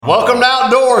Welcome to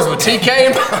Outdoors with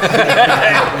TK.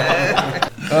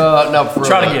 No, for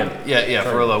Try real. it again. Yeah,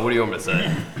 for real though. What do you want me to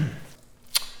say?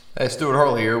 Hey, Stuart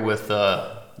Harley here with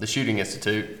the Shooting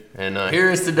Institute, and here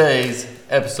is today's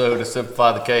episode of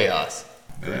Simplify the Chaos.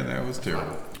 Man, that was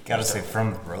terrible. Gotta say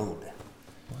from the road.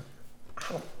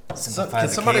 Can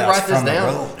somebody write this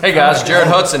down? Hey guys, Jared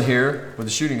Hudson here with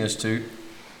the Shooting Institute,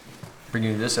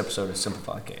 bringing you this episode of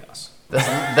Simplify the Chaos.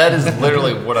 That is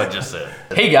literally what I just said.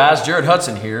 Hey guys, Jared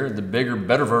Hudson here, the bigger,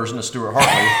 better version of Stuart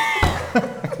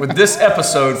Hartley, with this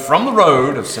episode from the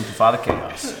road of Simplify the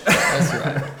Chaos. That's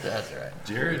right. That's right.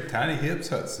 Jared Tiny Hips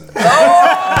Hudson.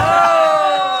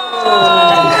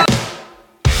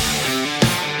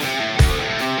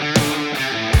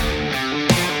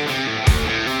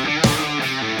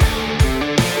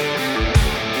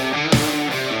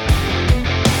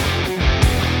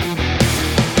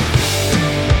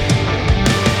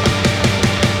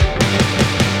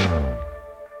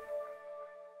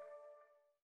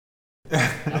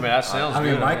 I mean, that sounds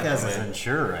good. Mike has his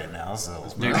insurer right now, so.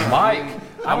 Dude, Mike,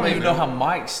 I don't even know how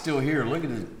Mike's still here. Look at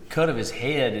the cut of his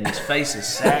head and his face is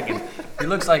sagging. He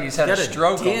looks like he's had a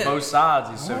stroke on both sides.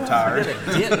 He's so tired. You got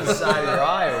a dent in the side of your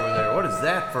eye over there. What is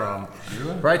that from?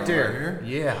 Really? Right there. Right here?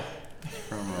 Yeah.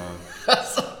 From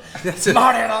That's it.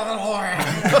 Marty and the DeLorean.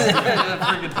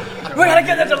 We gotta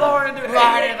get the DeLorean to 80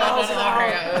 miles an hour.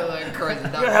 We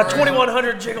gotta have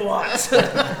 2,100 gigawatts.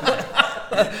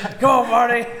 Come on,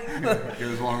 Marty. it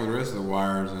goes along with the rest of the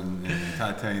wires and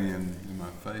titanium in my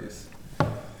face.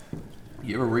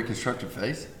 You ever reconstruct your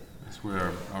face? That's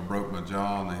where I broke my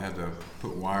jaw, and they had to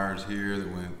put wires here that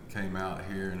came out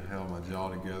here and held my jaw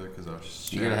together because I was.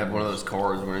 You're gonna have one of those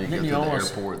cars where you go Didn't to you the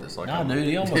almost- airport. That's like No, dude,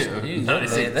 he almost. Yeah.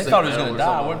 They thought he was gonna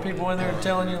die. Weren't people in there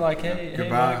telling you like, hey,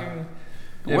 Goodbye. Hey,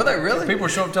 Mike, Were they really? People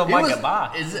showed up telling It Mike was-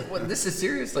 goodbye. Is it? What, this is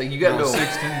serious. Like you got I into was a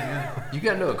 16, yeah. you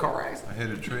got into a car accident. I hit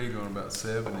a tree going about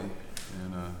 70, and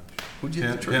Who'd you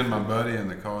hit the tree pinned my from? buddy in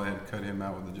the car. They had to cut him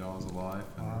out with the jaws of life.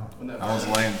 And I was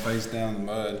laying face down in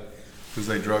the mud because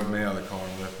they drugged me out of the car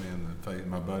and left me in the face.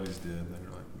 My buddies did. They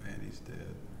were like, "Man, he's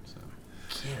dead." So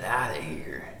Get out of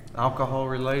here. Alcohol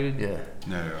related? Yeah.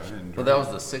 no, I didn't. Well, that was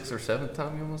the 6th or 7th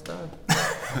time you almost died.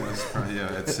 That's probably,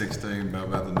 yeah, at 16,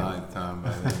 about the 9th time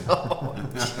by then.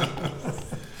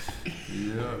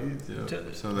 Yeah.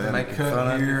 So they had to Making fun cut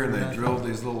of you here, and for they that? drilled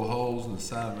these little holes in the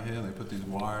side of my head. And they put these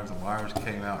wires. The wires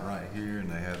came out right here, and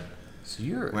they had So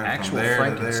you're went actual from there to there,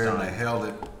 and Frankenstein.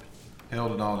 they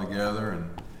held it all together, and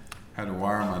had to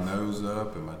wire my nose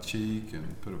up and my cheek,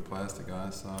 and put a plastic eye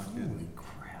socket, and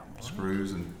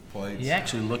screws and plates. He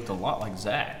actually looked a lot like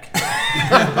Zach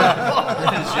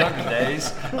in his younger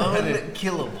days.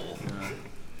 Unkillable.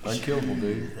 Unkillable,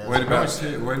 dude. Weighed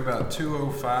about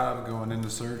 205 going into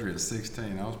surgery at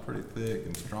 16. I was pretty thick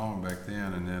and strong back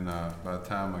then, and then by the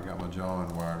time I got my jaw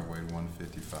in wired, I weighed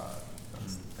 155.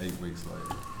 That's 8 weeks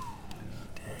later.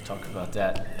 Talk about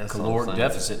that That's caloric what I'm saying.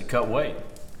 deficit to cut weight.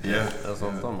 Yeah, That's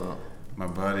what I'm talking about. My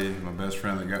buddy, my best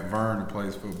friend that got burned, who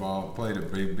plays football, played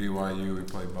at BYU. We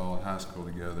played ball in high school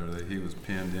together. That he was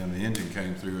pinned in. The engine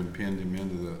came through and pinned him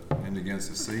into against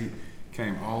the seat.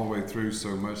 Came all the way through so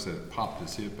much that it popped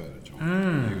his hip at a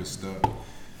joint. He was stuck.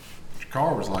 The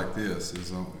car was like this. It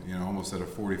was almost at a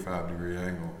 45-degree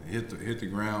angle. Hit the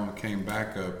ground, came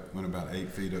back up, went about 8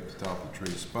 feet up the top of the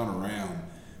tree, spun around.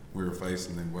 We were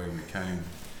facing the way we came.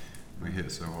 We hit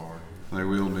so hard. They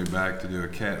wheeled me back to do a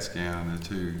CAT scan, and the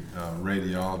two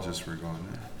radiologists were going,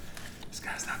 "This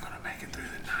guy's not going to make it through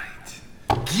the night."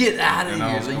 Get out of And I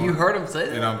here. was So going- you heard him say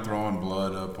that? And I'm throwing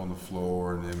blood up on the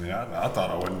floor, and I thought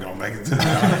I wasn't going to make it through the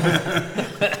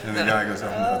night. And the guy goes, "Oh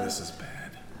no, this is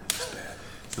bad. This is bad."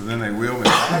 So then they wheel me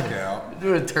back out. You're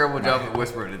doing a terrible job at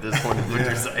whispering at this point. Is what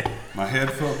you're saying. My head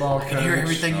football coach, hear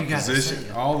everything my you got to position,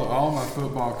 say. all my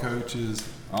football coaches,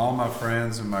 all my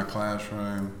friends in my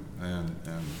classroom, and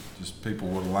just people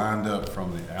were lined up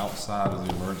from the outside of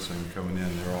the emergency room coming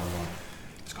in. They're all going,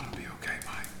 "It's going to be okay,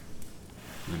 Mike."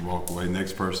 And then walk away.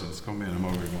 Next person, "It's going to be," and I'm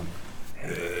over here going,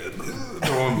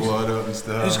 throwing blood up and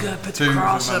stuff. Who's going to put the Tubes in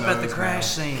cross my up at the nose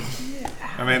crash now. scene?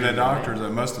 I mean, the doctors, they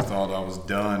must have thought I was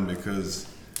done because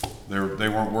they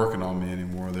weren't working on me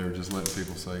anymore. They were just letting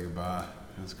people say goodbye.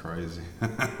 It's crazy.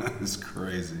 It's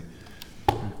crazy.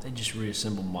 They just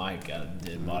reassembled Mike out of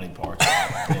dead body parts,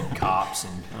 dead cops,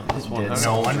 and dead soldiers.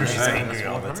 Wonder she's angry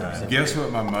all the time. Guess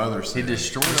what my mother said? He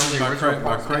destroyed all the my, original my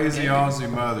parts of that crazy game. Aussie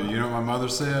mother. You know what my mother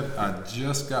said? I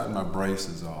just gotten my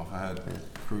braces off. I had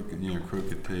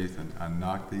crooked teeth, and I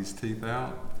knocked these teeth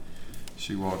out.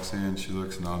 She walks in. She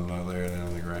looks, and I'm there down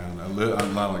on the ground. I'm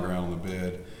lying on the ground on the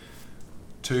bed.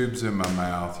 Tubes in my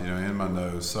mouth, in my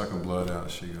nose, sucking blood out.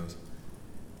 She goes,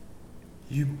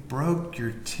 you broke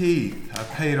your teeth. I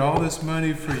paid all this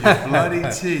money for your bloody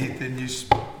teeth, and you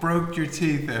broke your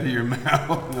teeth out of your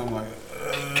mouth. And I'm like,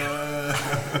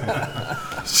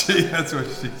 that's what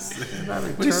she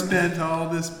said. We spent all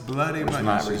this bloody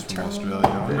money. She's from Australia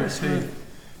on your teeth,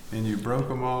 and you broke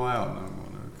them all out. And I'm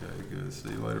going, okay, good.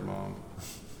 See you later, Mom.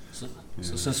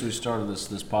 So since we started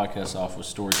this podcast off with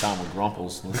story time with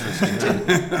Grumples, let's just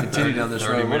continue down this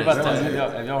road. What about that?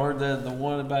 Have y'all heard the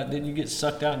one about didn't you get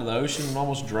sucked out into the ocean and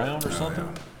almost drowned or something?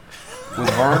 Yeah. With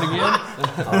Vern again?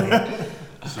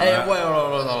 Hey, wait,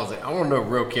 hold on. I want to know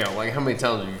real count. Like, how many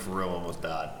times have you for real almost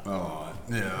died? Oh,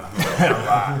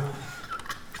 yeah.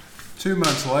 2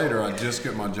 months later, I just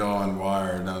get my jaw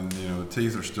unwired, and the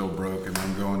teeth are still broken.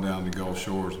 I'm going down to Gulf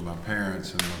Shores with my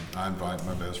parents, and I invite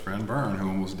my best friend Vern, who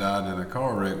almost died in a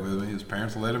car wreck with me. His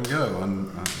parents let him go, and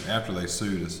after they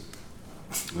sued us.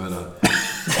 But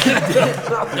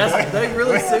they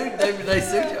really sued. They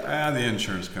sued you. The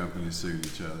insurance company sued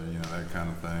each other, that kind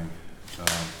of thing.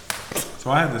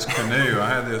 So I had this canoe. I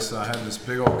had this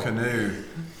big old canoe.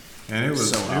 And it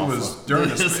was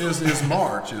during it was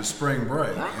March, it was spring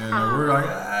break, and we were like,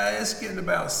 it's getting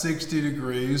about 60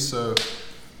 degrees, so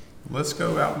let's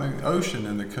go out in the ocean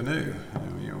in the canoe.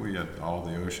 And, we had all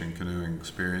the ocean canoeing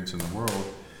experience in the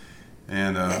world,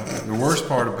 and the worst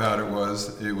part about it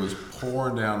was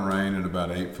pouring down rain in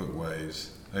about 8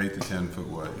 to 10 foot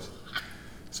waves.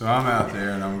 So I'm out there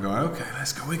and I'm going, okay,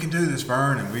 let's go. We can do this,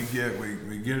 Vern. And we get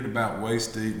it about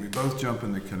waist deep. We both jump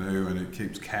in the canoe and it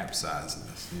keeps capsizing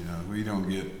us. We don't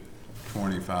get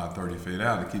 25, 30 feet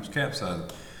out. It keeps capsizing.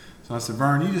 So I said,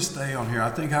 Vern, you just stay on here. I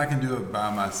think I can do it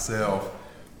by myself.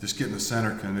 Just get in the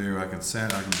center canoe. I can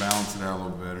balance it out a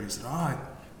little better. He said, all right.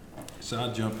 So I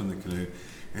jump in the canoe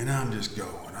and I'm just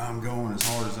going. I'm going as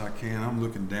hard as I can. I'm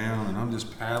looking down and I'm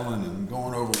just paddling and I'm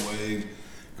going over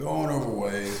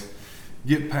waves.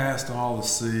 Get past all the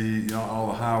sea, all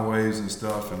the highways and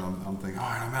stuff, and I'm thinking, all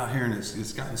right, I'm out here and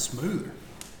it's gotten smoother.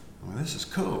 This is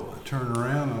cool. I turn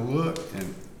around and I look,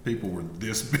 and people were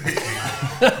this big.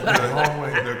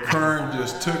 The current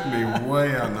just took me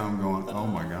way out, and I'm going, oh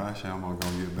my gosh, how am I going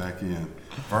to get back in?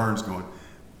 Vern's going,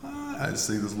 I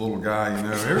see this little guy,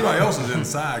 Everybody else is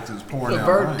inside because it's pouring out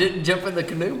rain. Vern didn't jump in the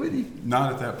canoe with you?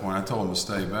 Not at that point. I told him to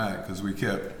stay back because with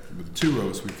the two of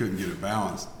us, we couldn't get it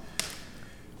balanced.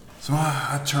 So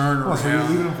I turned around. So you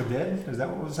leaving him for dead? Is that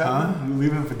what was happening? You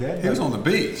leaving him for dead? He was on the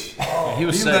beach. He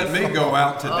was let me go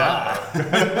out to die.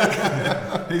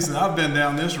 He said, I've been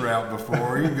down this route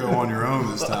before. You can go on your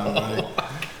own this time, buddy.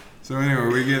 So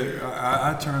anyway,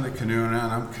 I turn the canoe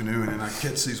around. I'm canoeing, and I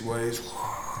catch these waves.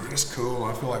 It's cool.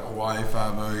 I feel like Hawaii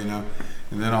 5-0,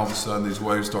 And then all of a sudden, these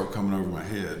waves start coming over my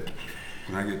head.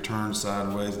 And I get turned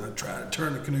sideways, and I try to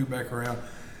turn the canoe back around.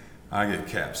 I get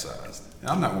capsized.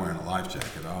 I'm not wearing a life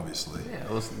jacket, obviously. Yeah, it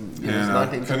was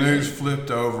canoe's flipped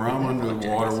over. I'm under the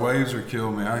water. Waves are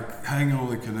killing me. I hang on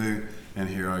the canoe, and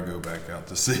here I go back out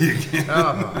to sea again.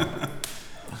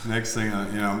 Next thing,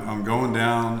 I'm going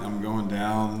down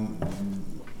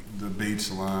the beach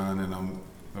line, and I'm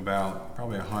about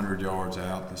probably 100 yards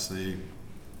out to sea.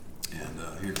 And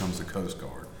here comes the Coast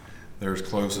Guard. They're as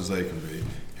close as they can be.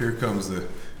 Here comes the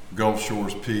Gulf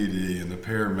Shores PD and the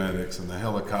paramedics and the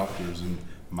helicopters and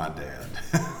my dad.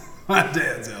 My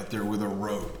dad's out there with a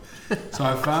rope. So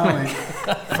I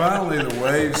finally the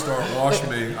waves start washing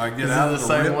me. I get out of the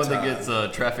same riptide. One that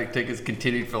gets traffic tickets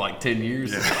continued for like 10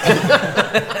 years.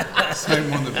 Yeah.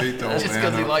 Same one that beat the old man. Just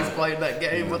because he likes playing that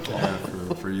game with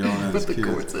for yelling at his the kids.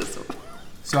 court system.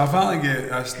 So I finally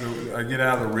I get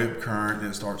out of the rip current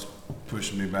and it starts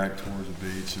pushing me back towards the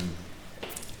beach, and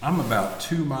I'm about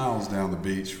 2 miles down the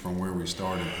beach from where we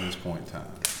started at this point in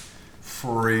time.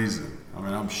 Freezing.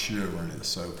 I'm shivering. It's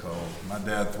so cold. My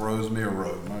dad throws me a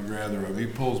rope. I grab the rope. He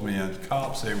pulls me in.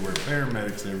 Cops everywhere.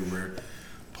 Paramedics everywhere.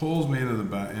 Pulls me into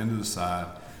the side.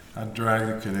 I drag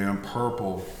the canoe. I'm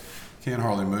purple. Can't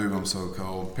hardly move. I'm so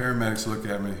cold. Paramedics look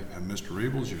at me. Mr.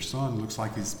 Rebels, your son looks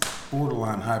like he's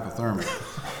borderline hypothermic.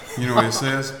 You know what he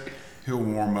says? He'll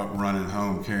warm up running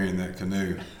home carrying that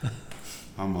canoe.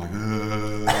 I'm like,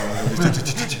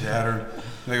 shattered.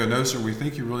 They go, no, sir, we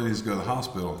think he really needs to go to the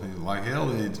hospital. He's like, hell,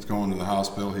 he's going to the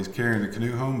hospital. He's carrying the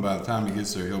canoe home. By the time he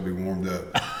gets there, he'll be warmed up.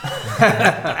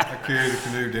 I carry the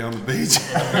canoe down the beach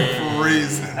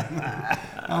freezing.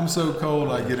 I'm so cold,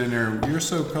 I get in there. You're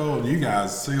so cold. You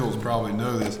guys, SEALs, probably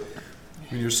know this.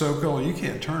 When you're so cold, you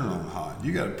can't turn it on hot.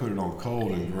 You got to put it on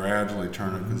cold and gradually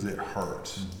turn it because it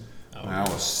hurts. And I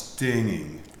was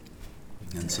stinging.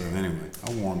 And so anyway,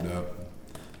 I warmed up.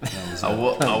 I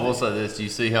will say this. You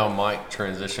see how Mike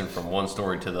transitioned from one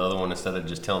story to the other one instead of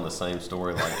just telling the same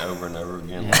story like over and over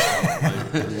again?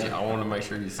 I want to make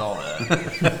sure you saw that.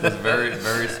 It's very,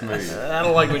 very smooth. I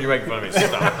don't like when you make fun of me.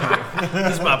 Stop.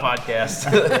 This is my podcast.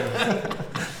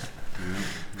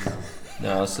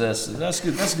 No, so that's good. That's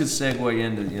a good segue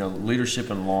into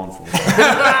leadership in law enforcement.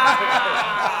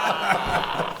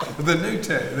 The new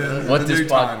title. What the this new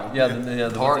title.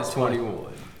 the Part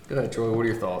 21. Go ahead, Troy. What are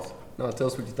your thoughts? No, tell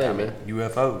us what you think, man.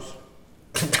 UFOs.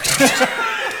 Is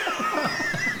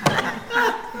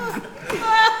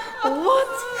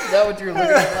that what you were looking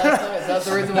at last night? Is that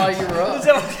the reason why you were up?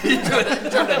 You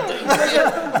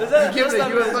giving a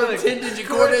UFO 10-digit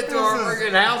coordinate to our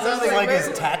freaking house? Sounds like his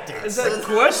tactics. Is that a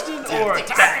question or a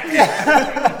attack? Is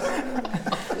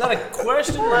that a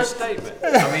question or a statement?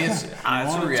 I mean, it's a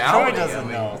Troy reality. doesn't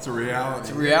know. It's a reality. It's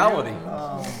a reality.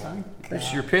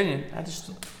 It's your opinion.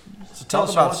 So Talk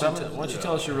us, about why some don't of you, why don't you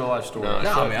tell us your real life story? No,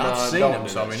 No, I mean, I've seen don't him, do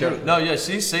so I that. mean, Shut No, yes,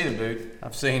 he's seen him, dude.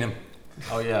 I've seen him.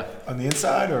 Oh yeah. On the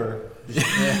inside or?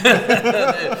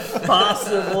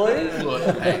 Possibly.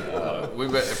 Look, hey,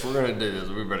 if we're going to do this,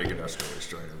 we better get our story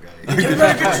straight, okay? Get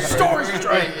back your story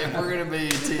straight. If we're going to be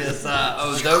TSI,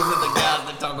 those are the guys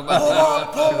that talk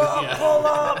about Pull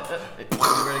up. We better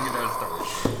get our story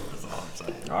straight. That's all I'm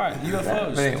saying. All right,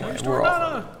 UFOs. But anyway, Tell your we're story.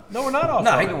 off No, we're not off.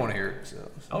 No, on he it. don't want to hear it. So.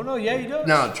 Oh no, yeah, he does.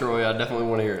 No, Troy, I definitely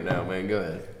want to hear it now, man. Go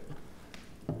ahead.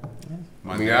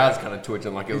 I mean, your eyes kind of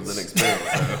twitching like it was an experiment.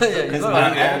 So.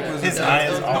 Yeah, you look, His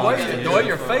eyes the way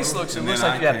your face looks, it looks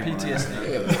like you have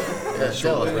PTSD. Yeah,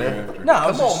 tell us, man. No,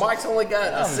 Come on, Mike's only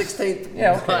got a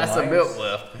 16th glass of milk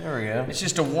left. There we go. It's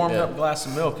just a warmed up glass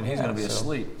of milk, and he's gonna be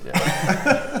asleep.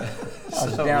 I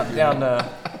was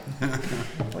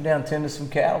went down tending some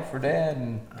cattle for Dad,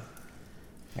 and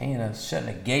man, I was shutting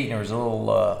the gate, and there was a little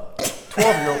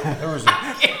 12-year-old. There was a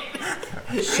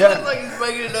Shut like he's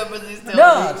making it up as he's telling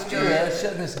no, you. it's true. I was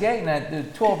shutting this gate, and the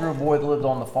 12-year-old boy that lived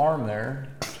on the farm there,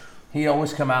 he'd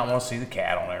always come out and want to see the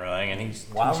cattle and everything, and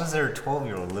Why was there a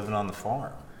 12-year-old living on the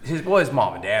farm? his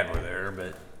mom and dad were there,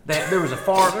 but there was a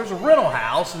farm, there was a rental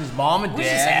house, and his mom and We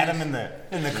dad. just had him in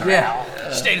the corral.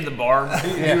 Yeah. Stayed in the barn.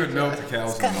 He would milk the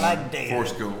cows kinda like Dad. before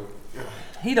school.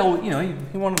 He'd always, he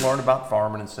wanted to learn about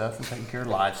farming and stuff and taking care of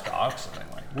livestock. So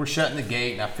anyway, we're shutting the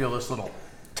gate, and I feel this little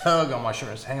tug on my shirt.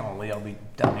 I said, "Hang on, Lee, I'll be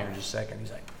down here in just a second." He's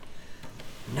like,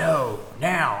 "No,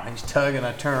 now." And he's tugging.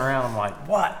 I turn around. I'm like,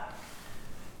 "What?"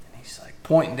 And he's like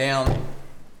pointing down,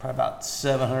 probably about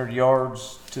 700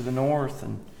 yards to the north,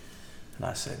 and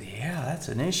I said, "Yeah, that's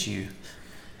an issue."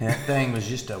 And that thing was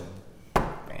just man.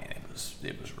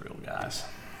 It was real, guys.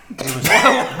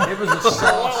 It was a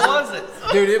saucer. What was it?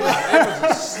 Dude, it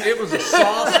was a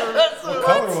saucer. What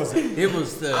color was it? It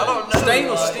was the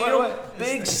stainless steel,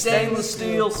 big stainless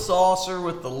steel saucer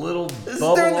with the little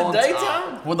bubble during the on daytime?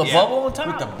 top. With the bubble on top.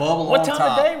 With the bubble What on time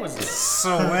top. of day was this?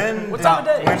 So when What time of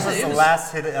day? When was the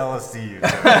last hit of LSD?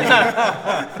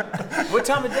 What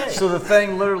time of day? So the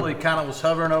thing literally kind of was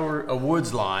hovering over a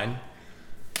woods line,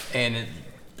 and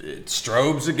it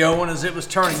strobes are going as it was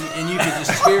turning, and you could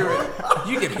just hear it.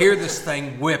 You could hear this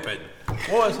thing whipping.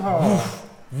 What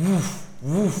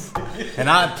was And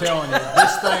I'm telling you,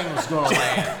 this thing was going to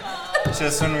land.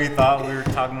 Just when we thought we were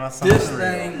talking about something This real.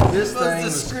 thing Most was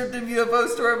descriptive UFO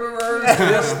story I've ever heard.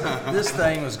 this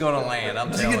thing was going to land. I'm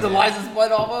Did you telling get the license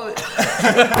plate off of it?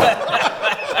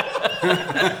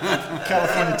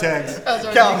 California tags. Did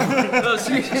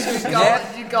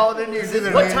you call it in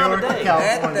here? What time of day? That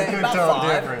California, thing, couldn't tell the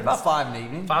about difference. 5 in the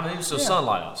evening. 5 minutes, so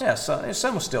sunlight outside. Yeah,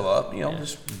 sun was still up,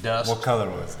 just dust. What color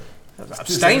was it?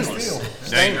 Stainless.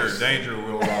 Danger,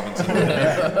 Will Robinson.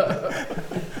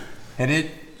 And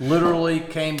it literally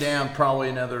came down probably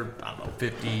another,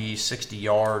 50, 60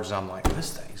 yards. I'm like,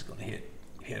 this thing's going to hit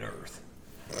Earth.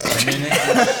 And then it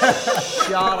just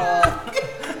shot off.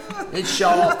 It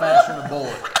shot off faster than a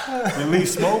bullet. Did it leave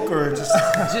smoke or just?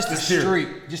 Just a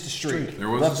streak. Just a streak. There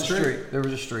was Left a streak? There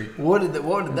was a streak. What did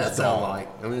that sound like?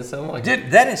 I mean, it sounded like That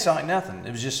didn't sound like nothing.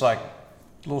 It was just like a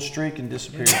little streak and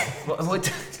disappeared. oh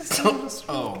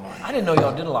my. I didn't know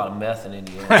y'all did a lot of meth in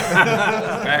Indiana.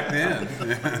 Back then.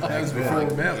 That was before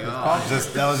the meth.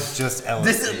 That was just LSD.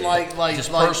 This is like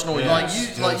Just personal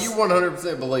use. you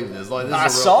 100% believe this. Like this I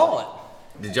is a real saw it.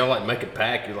 Did y'all like make a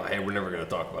pact? You're like, hey, we're never going to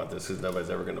talk about this because nobody's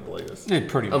ever going to believe us. Dude,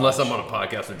 pretty much. Unless I'm on a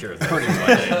podcast with Jared. Pretty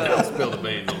much. I'll spill the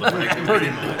beans on the fact.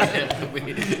 Pretty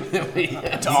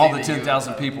much. To all the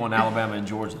 10,000 people in Alabama and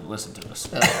Georgia that listen to us.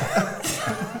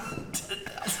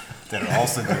 that are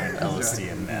also doing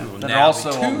LSD and meth. That are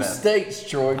also on Two meth. states,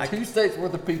 Troy. 2 states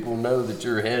worth of people know that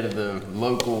you're head of the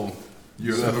local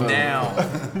UFO. Now,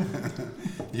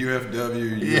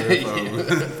 UFW,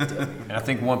 UFO. And I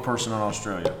think one person on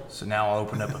Australia. So now I'll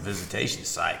open up a visitation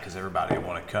site because everybody will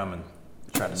want to come and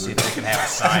try to see if they can have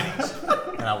sightings.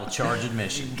 And I will charge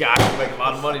admission. God, you make a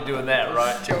lot of money doing that,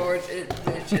 right? George, it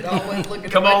should always look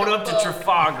at Come on up to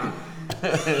Trafalgar.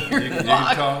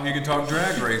 You can talk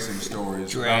drag racing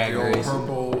stories Drag about the old racing.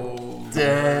 purple.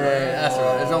 That's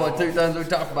right. There's only two things we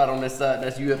talk about on this site.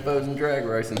 That's UFOs and drag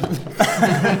racing.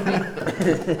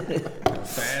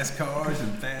 Fast cars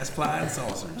and fast flying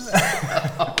saucers.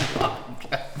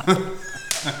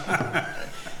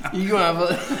 You gonna have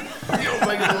a, you gonna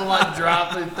make a little like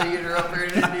drive-through theater up here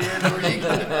in Indiana where you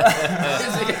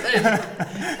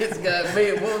it's got me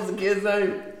and what was the kid's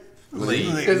name?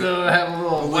 Lee. Because they'll have a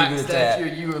little We'll wax leave it at statue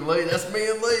that. of you and Lee. That's me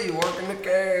and Lee working the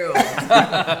cows.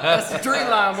 That's the tree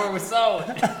line where we saw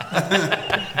it.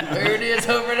 There it is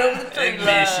hovering over the tree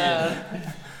line.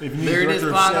 If you There it is director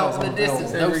of flying sales off in the on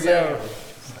distance. Bell, No sound.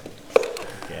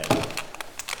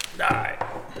 Alright.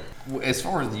 As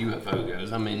far as the UFO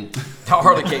goes, I mean,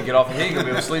 Harley can't get off and he ain't gonna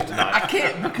be able to sleep tonight. I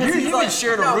can't because You- he's you've like, been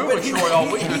sharing a room but with he's- Troy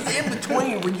all week. He's in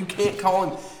between where you can't call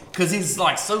him because he's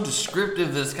like so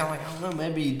descriptive that it's kind of like, I don't know,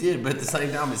 maybe he did, but at the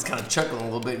same time, he's kind of chuckling a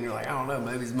little bit, and you're like, I don't know,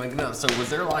 maybe he's making up. So was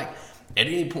there like at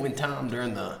any point in time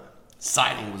during the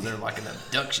sighting, was there like an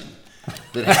abduction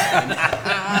that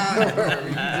happened? Or are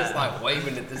you just like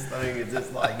waving at this thing and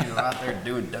just like out there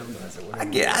doing donuts or whatever?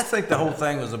 I think the whole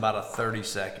thing was about a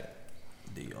 30-second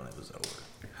deal and it was over.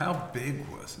 How big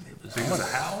was it? Big as a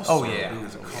house? Oh, or yeah. Big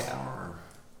as a car?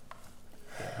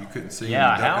 You couldn't see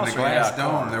Yeah, him a in house the or glass a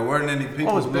dome. car? There weren't any people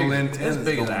Oh, it was with big. little It was antennas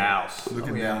big as a going- house.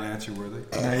 looking down at you, were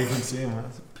they? Now you can see him. Huh?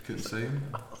 Couldn't see him?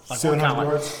 Like 700 what,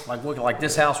 yards. like look like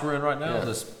this house we're in right now.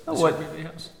 This what? Airbnb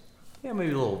house. Yeah,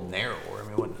 maybe a little narrower. I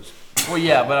mean, it wasn't just Well,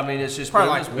 yeah, but I mean, it's just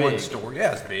probably it's like one big. story.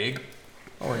 Yeah, it's big.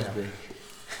 Oh, it's big.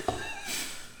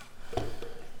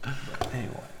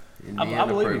 Anyway, I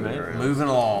believe you, man. moving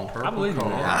along. I believe you,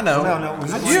 man. I know. No,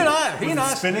 was it You and I, he was and it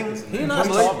I, spinning. he and I in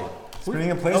believe place? you. Spinning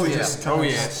in place. or yeah. just Oh, kind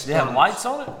of- yeah. They have lights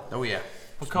on it? Oh yeah.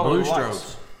 What color Blue are the lights?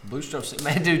 strobes. Blue strobes.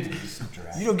 Man, dude,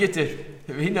 you don't get to.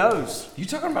 He knows. You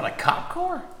talking about a cop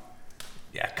car?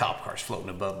 Yeah, cop cars floating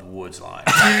above the woods line.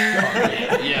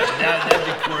 Yeah, that'd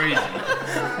be crazy.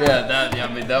 Yeah,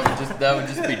 I mean, that would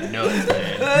just be nuts,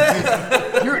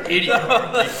 man. You're an idiot.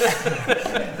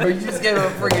 Bro, you just gave a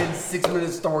freaking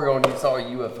 6-minute story on you saw a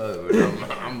UFO.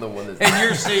 And I'm the one that's. And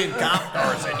you're seeing cop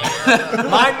cars in here.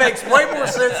 Mine makes way more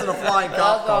sense than a flying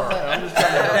cop car. I'm just trying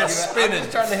to help That's you out. spinning. I'm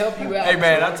just trying to help you out. Hey,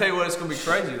 man, I'll tell you what, it's going to be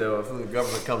crazy, though, if the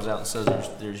government comes out and says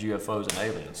there's UFOs and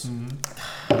aliens.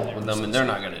 Well, I mean, they're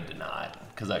not going to deny it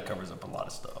because that covers up a lot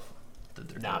of stuff. That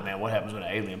they're Nah, doing. man, what happens when an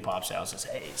alien pops out and says,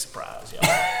 hey, surprise, y'all.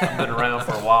 I've been around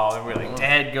for a while. And we're like,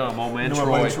 dadgum, old man, You know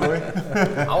what, Troy.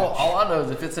 Troy? All I know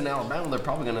is if it's in Alabama, they're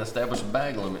probably going to establish a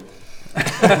bag limit.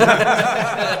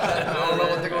 I don't know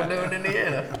what they're going to do in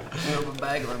Indiana. We have a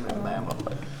bag limit in Alabama.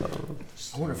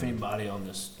 I wonder if anybody on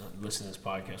this, listening to this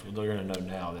podcast, well, they're going to know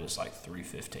now that it's like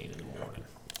 3:15 in the morning.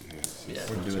 Yeah,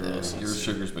 we're doing this. Your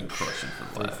sugar's been crushing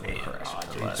for the last,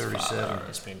 crashing for the last 5 hours.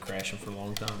 It's been crashing for a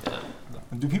long time.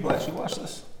 Do people actually watch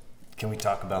this? Can we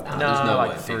talk about that? There's no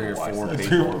like way 3 or people 4 watch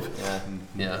people.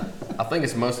 Yeah, I think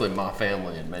it's mostly my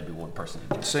family and maybe one person.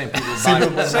 Same people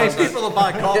that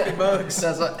buy coffee mugs.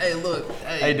 That's like, hey, look,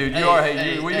 Hey, dude, you are.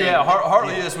 Hey, you have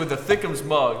Hartley is with the Thickums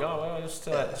mug. Oh, well, just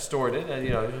tell that story. Didn't you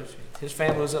know? His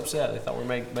family was upset. They thought we were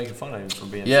making fun of him for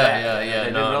being Yeah, fat. yeah, yeah. They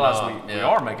No, didn't realize no, we yeah.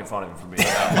 are making fun of him for being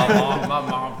fat. my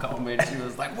mom called me and she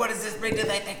was like, "What does this mean? Do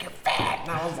they think you're fat?" And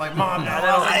I was like, "Mom, no."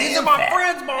 I was like, "These are my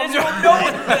friends, Mom. You don't know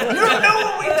it. You don't know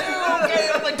what we do, okay?"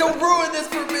 I was like, "Don't ruin this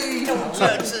for me. Don't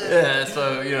touch it." Yeah.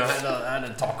 So I had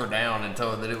to talk her down and tell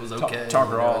her that it was okay. Talk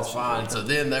her off. It's fine. So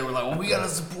then they were like, "Well, we gotta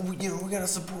support. We gotta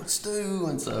support Stu."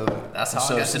 And so that's how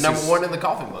So I got to since number it's- 1 in the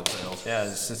coffee mug sales. Yeah,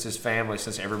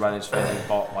 since everybody in his family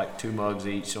bought like 2 mugs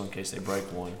each, so in case they break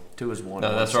one, 2 is 1.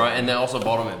 No, that's right. And they also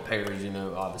bought them in pairs.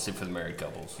 Obviously for the married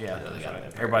couples. Yeah, they got it in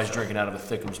pairs, everybody's so. drinking out of a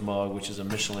Thickums mug, which is a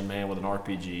Michelin Man with an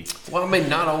RPG. Well, I mean,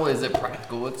 not only is it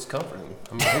practical, it's comforting.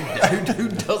 I mean, who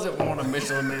doesn't want a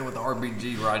Michelin Man with an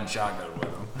RPG riding shotgun with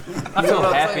him? I feel what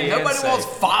I'm happy saying? and Nobody wants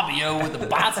safe. Fabio with the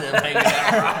bicep hanging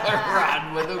out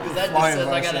riding with him because that just Flying says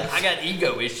biceps. I got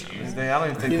ego issues. I don't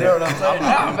even think You know what I'm saying?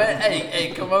 Nah, man,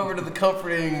 hey, come over to the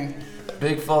comforting,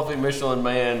 big fluffy Michelin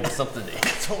Man, something to hit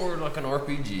toward like an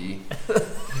RPG.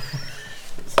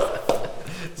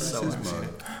 Where's his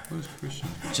mug? Where's Christian's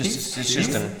mug? It's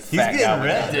just a He's fat guy getting with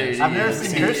red. Dude, I've he never is-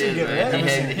 seen he Christian is, get man. red. He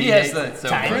has- He has hates the it so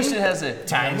tiny. much. Christian has a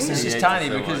Tiny. It's He just hates tiny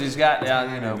it so because much. he's got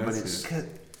Yeah, but that's it's it.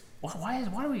 Why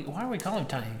do we call him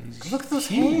tiny? He's Look at those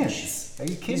huge. hands. Are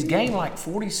you kidding He's me? gained like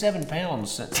 47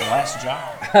 pounds since the last job.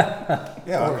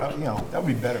 Yeah, that would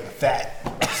be better with fat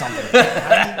or something.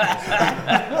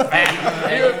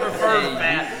 You would prefer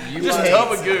fat. You Just just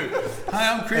hates a goo.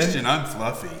 Hi, I'm Christian. I'm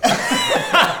fluffy.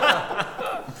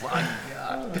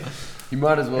 You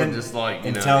might as well just like,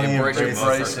 Italian embrace your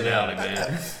embrace personality,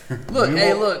 man. Look, We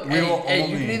hey, will- look, we will hey, all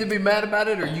you can be- either be mad about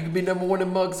it or you can be number one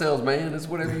in mug sales, man. It's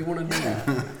whatever you want to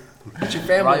do. What's your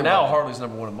family Right now, about? Harley's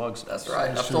number one in mugs. That's right.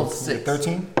 I've sold 6.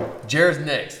 13? Jared's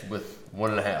next with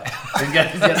 1.5.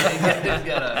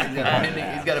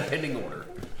 He's got a pending order.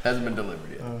 Hasn't been delivered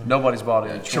yet. Nobody's bought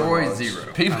any Troy, mugs.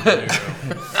 0. People,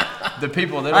 the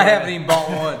people they don't I haven't even bought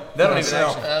one. they don't even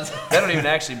myself. actually, they don't even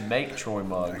actually make Troy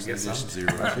mugs. They Guess I'm just, 0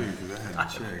 too, because I had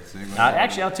to check. See what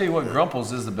actually, I'll tell you what,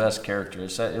 Grumples is the best character.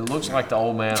 It looks like the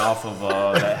old man off of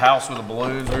that house with the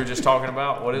balloons we were just talking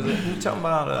about. What is it? You talking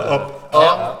about Up,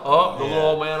 the little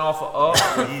old man off of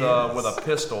Up with a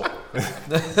pistol, with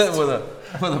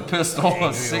a pistol, a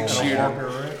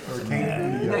 6-shooter.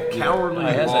 cowardly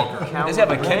walker? Is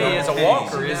that a K? It's a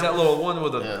walker. Is that little one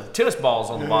with the tennis balls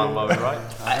on the bottom of it, right?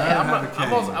 I'm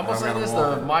gonna say this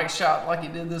though. Mike shot like he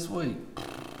did this week.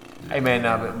 Hey man,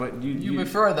 now but You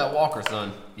prefer that walker,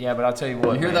 son. yeah, but I'll tell you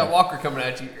what. You hear man. that walker coming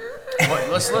at you.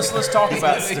 Let's talk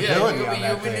about stability on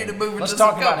that we need to move Let's into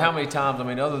talk some about cover. how many times. I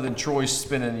mean, other than Troy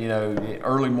spending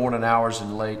early morning hours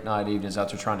and late night evenings out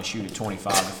there trying to shoot at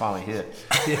 25 and finally hit.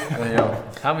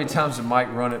 How many times did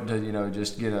Mike run it to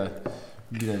just get a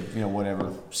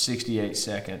whatever 68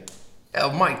 second.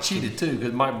 Mike cheated too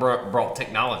because Mike brought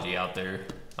technology out there.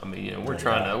 I mean, we're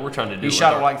trying to do. He it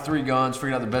shot with it like 3 guns,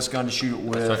 figured out the best gun to shoot it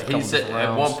with. So a he couple said different at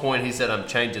rounds. one point he said I'm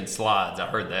changing slides. I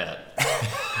heard that.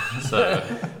 So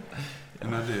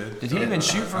And I did. Did he even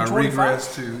shoot from I 25?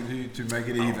 regressed to make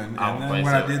it even. I And don't then think when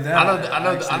so. I did that, I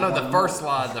know actually the won. first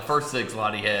slide, the first 6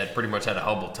 slide he had pretty much had a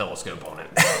Hubble telescope on it.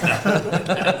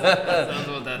 That's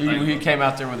what that thing He was. came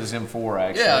out there with his M4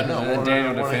 actually. Yeah, no. And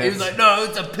Daniel He defense. was like, "No,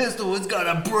 it's a pistol. It's got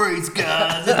a brace,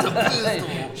 guys. It's a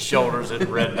pistol." shoulders and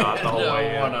red dot the whole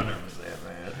way in. 100%,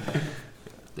 man.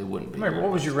 They wouldn't be. Remember,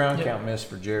 what was your round count miss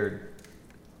for Jared?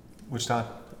 Which time?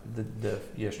 The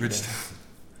yesterday. Which-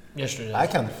 Yesterday. I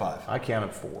counted 5. I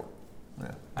counted 4.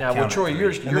 Yeah. Now, well, Troy, your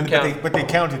And count. then, but they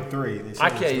counted 3. They said I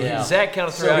it was can't. three. Yeah. Zach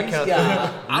counted 3. I counted 3.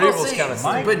 I don't Rebels see, counted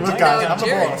 3. but Look, guys, I'm the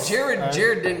Jared, boss.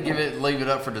 Jared didn't leave it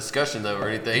up for discussion though or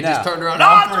anything. He No. just turned around. No,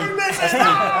 "Ah, I'm 3 3. misses!" That's 3.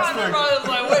 Ah, That's 3. everybody was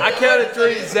like, "Wait, I counted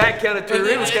 3. Zach counted 3. And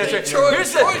then- Rebels and counted then 3. Troy-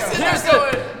 Here's Troy sitting there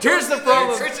going, here's the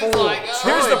problem. Christian's like,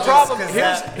 Here's the "Oh, problem. Because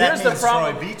Here's that the means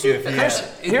problem. Troy beat you if he had.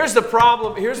 Here's the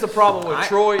problem. Here's the problem with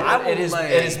Troy I will and his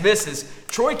lay- misses.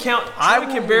 Troy I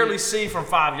can will- barely see from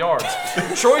 5 yards.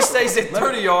 Troy stays at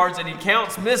 30 yards and he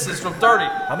counts misses from 30.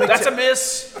 That's a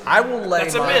miss. I will lay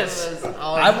That's a my miss.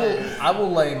 I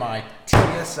will lay my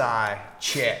TSI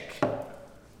check.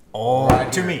 Oh, Right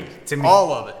to here. me. To me.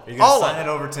 All of it. You're going All to of sign it. it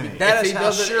over to me. That If is he how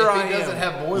doesn't, sure if I he doesn't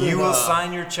am. have more than You will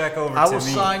sign your check over I to will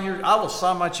me. I will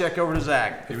sign my check over to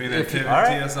Zach. You mean that All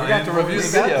right. TSI? Review the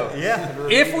video. Yeah.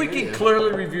 If we can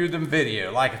clearly review them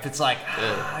video, like if it's like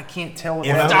I can't tell what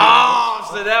If- that Oh,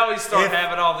 so now we start If-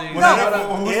 having all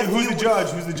these. Who's the judge?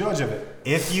 Who's the judge of it?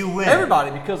 If you win,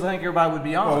 everybody, because I think everybody would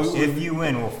be honest. if you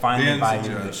win, we'll finally Ben's buy the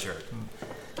you judge. this shirt.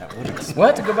 We'll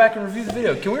have to go back and review the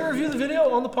video. Can we review the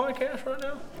video on the podcast right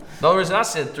now? The only reason I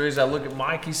said 3 is I look at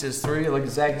Mike, he says 3. I look at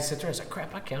Zach, he said 3. I said,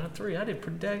 crap, I counted 3. I did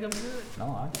pretty daggum good.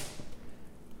 No,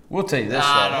 We'll tell you this.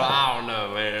 I don't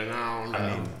know, man. I don't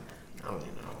know.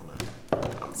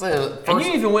 I'm saying And first,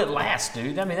 you even went last,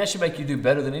 dude. I mean, that should make you do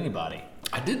better than anybody.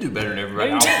 I did do better than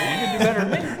everybody. You did do better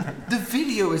than me. The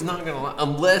video is not gonna lie,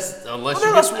 unless Well, you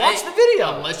then let's watch the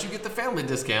video. Unless you get the family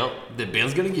discount that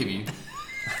Ben's gonna give you.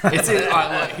 It's in, all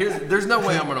right, look, there's no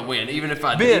way I'm gonna win, even if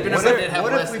I Ben, even what if I if- did have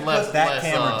what less, if we less, put that less,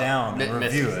 camera down and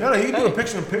misses. review No, it? no, you can do a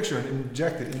picture-in-picture and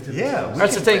inject it into Yeah, the.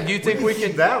 That's the thing. Do you think we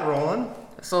can? that rolling?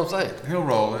 That's what I'm saying. He'll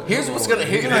roll it. Here's He'll what's roll gonna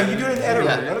it. here. You know, you do it in the edit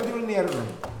Yeah. room. Let him do it in the edit room.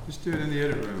 Just do it in the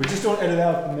edit room. But just don't edit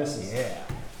out the misses.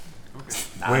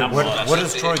 Yeah. Wait, what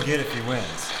does Troy get if he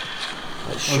wins?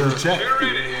 Sure. Check.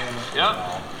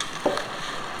 Yeah.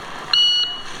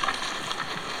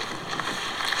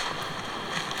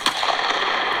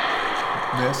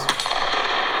 Miss.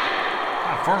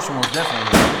 That first one was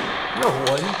definitely. No, it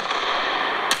wasn't.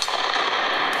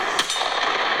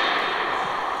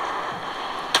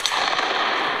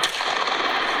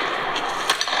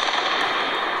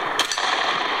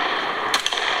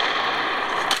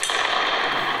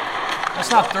 That's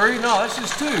not 3. No, that's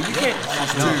just 2. You can't.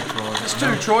 That's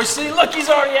 2, Troy. See, look, he's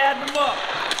already adding them up.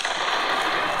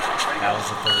 That was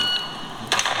the third.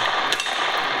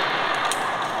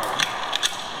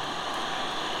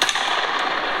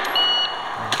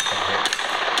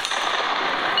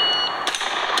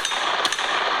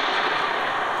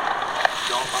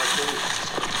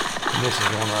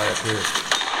 here.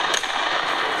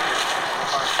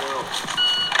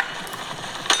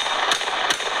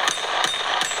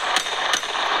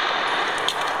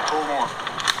 Four more.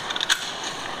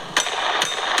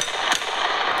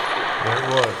 There it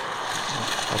was.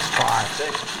 That's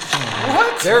 5.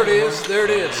 What? There it is. There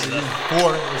it is. 4.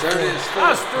 There it is.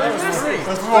 That's 3 misses.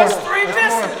 That's That's four. 3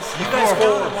 misses. You guys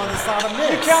counted one that's not a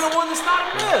miss. You counted one that's not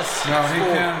a miss. No, he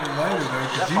counted it later though,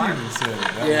 because you even said it.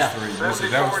 That Yeah. was 3. You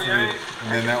said that was 3, and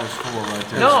then that was 4 right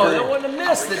there. No, that wasn't a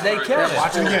miss that they counted.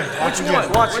 Watch it again. Watch it Which one?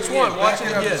 again. Watch which one? Watch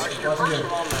it again.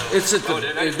 It's at the.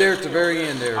 It's there at the very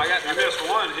end there. I missed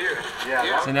one here.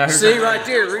 Yeah. See, now See right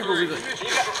there, Regal's even.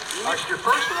 That's your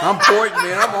first one. I'm pointing,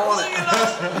 man. I'm on it.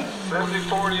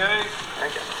 70-48.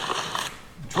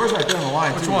 Troy's right there on the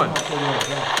line. Which too. one?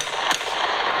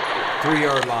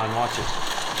 3-yard line. Watch it.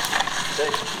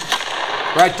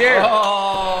 Right there.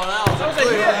 Oh, that was a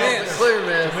hit. Miss. Clear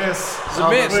miss. Miss. It's a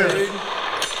miss, Clear. dude.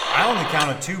 I only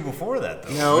counted 2 before that,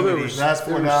 though. No, there was. That's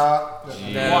for now. Watch.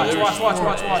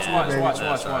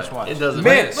 It doesn't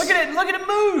Miss. Look at it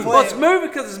move. Well, it's moving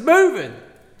because it's moving.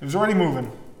 It was already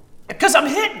moving. Because I'm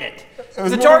hitting it.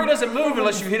 was The more- target doesn't move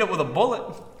unless you hit it with a bullet.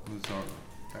 It's all-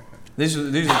 okay. These are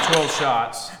 12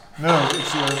 shots. No,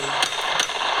 it's your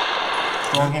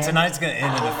strong hand. Tonight's going to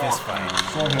end in a fist fight.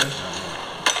 Strong hand.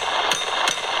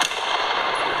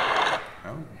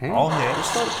 All hits.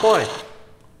 Start play.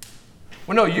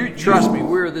 Well, no, you trust me.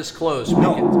 We're this close. We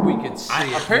could see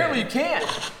it. Apparently you can't.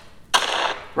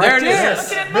 Right There it there. is.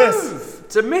 Look at it Miss. move.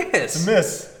 It's a miss.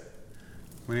 Miss.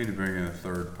 We need to bring in a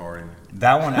third party.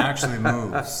 That one actually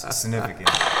moves significant.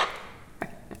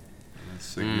 That's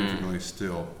significantly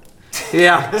still.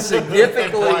 Yeah,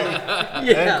 significantly. And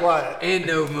Yeah, quiet. and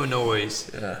no noise.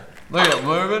 Look at it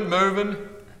moving.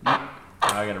 I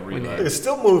gotta reload. It's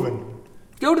still moving.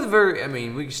 Go to the very. I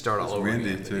mean, we can start all It's over.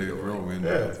 windy again. too, real windy.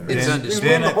 Yeah. It's Then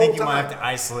undisputed. I the whole think you might time. have to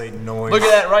isolate noise. Look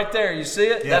at that right there. You see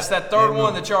it? Yeah. That's that third It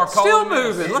one moved. that y'all call Still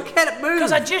moving. Look at it move.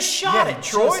 Because I just shot Yeah, it,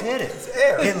 Troy. just hit it.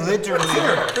 It literally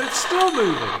hit. But it's still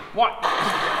moving. What?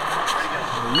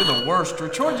 You're the worst.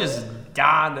 Troy just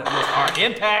died. All right,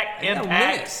 impact. No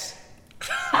miss.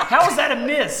 How is that a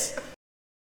miss?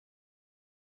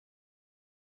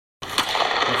 The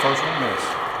first one missed.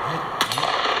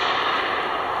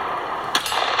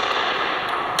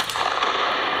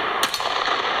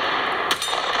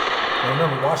 Now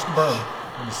remember, watch the burn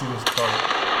when you see this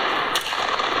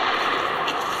target.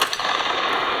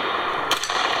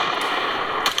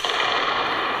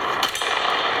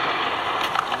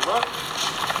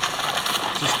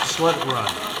 Just let it run.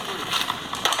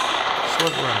 Just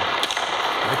let it run.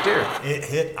 Right there. It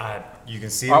hit. You can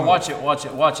see it. All right, watch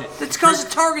it. That's because the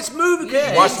target's moving.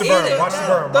 Yeah, Watch the burn. Watch the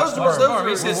burn. Watch the burn.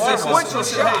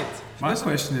 Those are My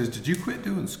question is, did you quit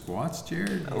doing squats,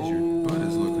 Jared? 'Cause your butt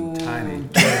is looking tiny.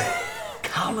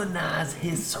 Colonize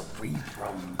his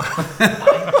cerebrum.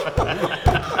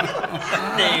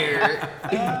 there.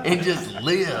 And just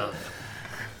live.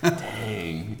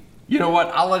 Dang. You know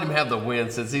what? I'll let him have the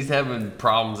win since he's having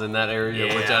problems in that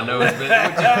area, which I know has been.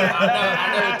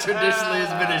 I know traditionally has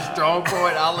been his strong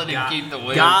point. I'll let him keep the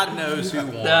win. God knows who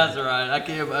won. That's right. I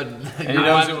can't. And he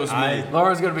knows it was me.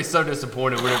 Laura's gonna be so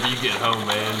disappointed whenever you get home,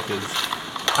 man. Because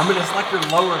I mean, it's like your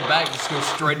lower back just goes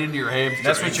straight into your hamstring.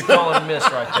 That's what you're calling a miss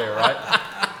right there, right?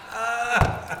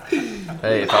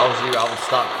 Hey, if I was you, I would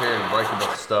stop carrying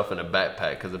breakable stuff in a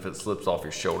backpack because if it slips off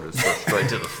your shoulders, it goes straight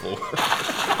to the floor.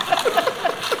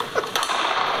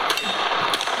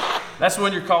 That's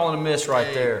when you're calling a miss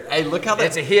right there. Hey, look how that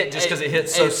It's a hit just 'cause it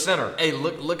hits so center. Hey,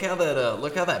 look how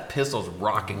that pistol's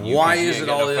rocking you. Why 'cause you is ain't it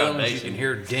got all no the others you foundation. can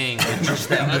hear ding with just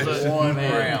that That's what- one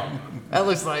man. round? That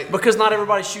looks like. Because not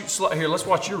everybody shoots slow. Here, let's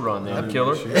watch you run then,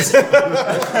 killer.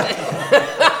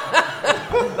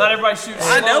 Not everybody shoots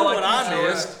slow. I know like what you, I Troy.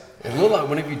 missed. It looked like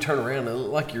whenever you turn around, it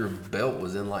looked like your belt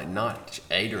was in like notch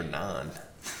 8 or 9.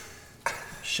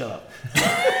 Shut up.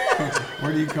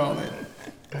 What do you call it?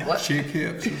 What? Chick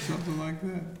hips or something like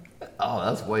that? Oh,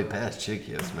 that's way past chick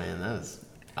hips, man.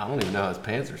 I don't even know how his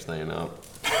pants are staying up.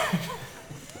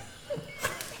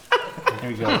 Here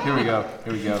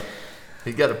we go.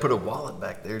 He got to put a wallet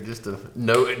back there just to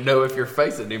know if you're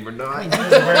facing him or not.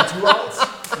 Wearing 2 wallets.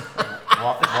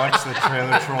 Watch the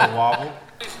trailer troll wobble.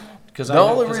 The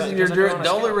only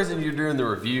reason you're doing the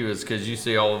review is because you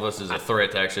see all of us as a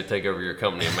threat to actually take over your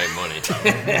company and make money.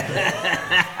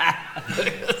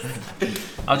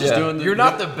 I'm just doing the. You're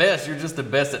not the best. You're just the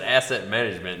best at asset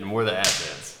management, and we're the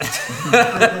assets.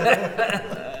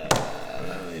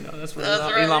 That's what That's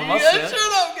Elon right. Musk Yeah, said.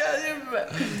 shut up, guys.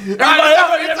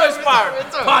 Everybody's fired.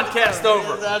 Podcast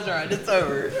over. That's right. It's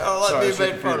over. I'll let me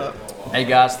make fun of. Hey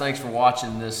guys, thanks for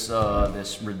watching this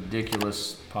this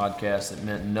ridiculous podcast that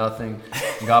meant nothing.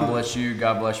 God bless you.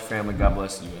 God bless your family. God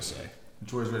bless the USA.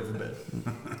 Troy's ready for bed.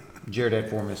 Jared had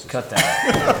 4 misses. Cut that.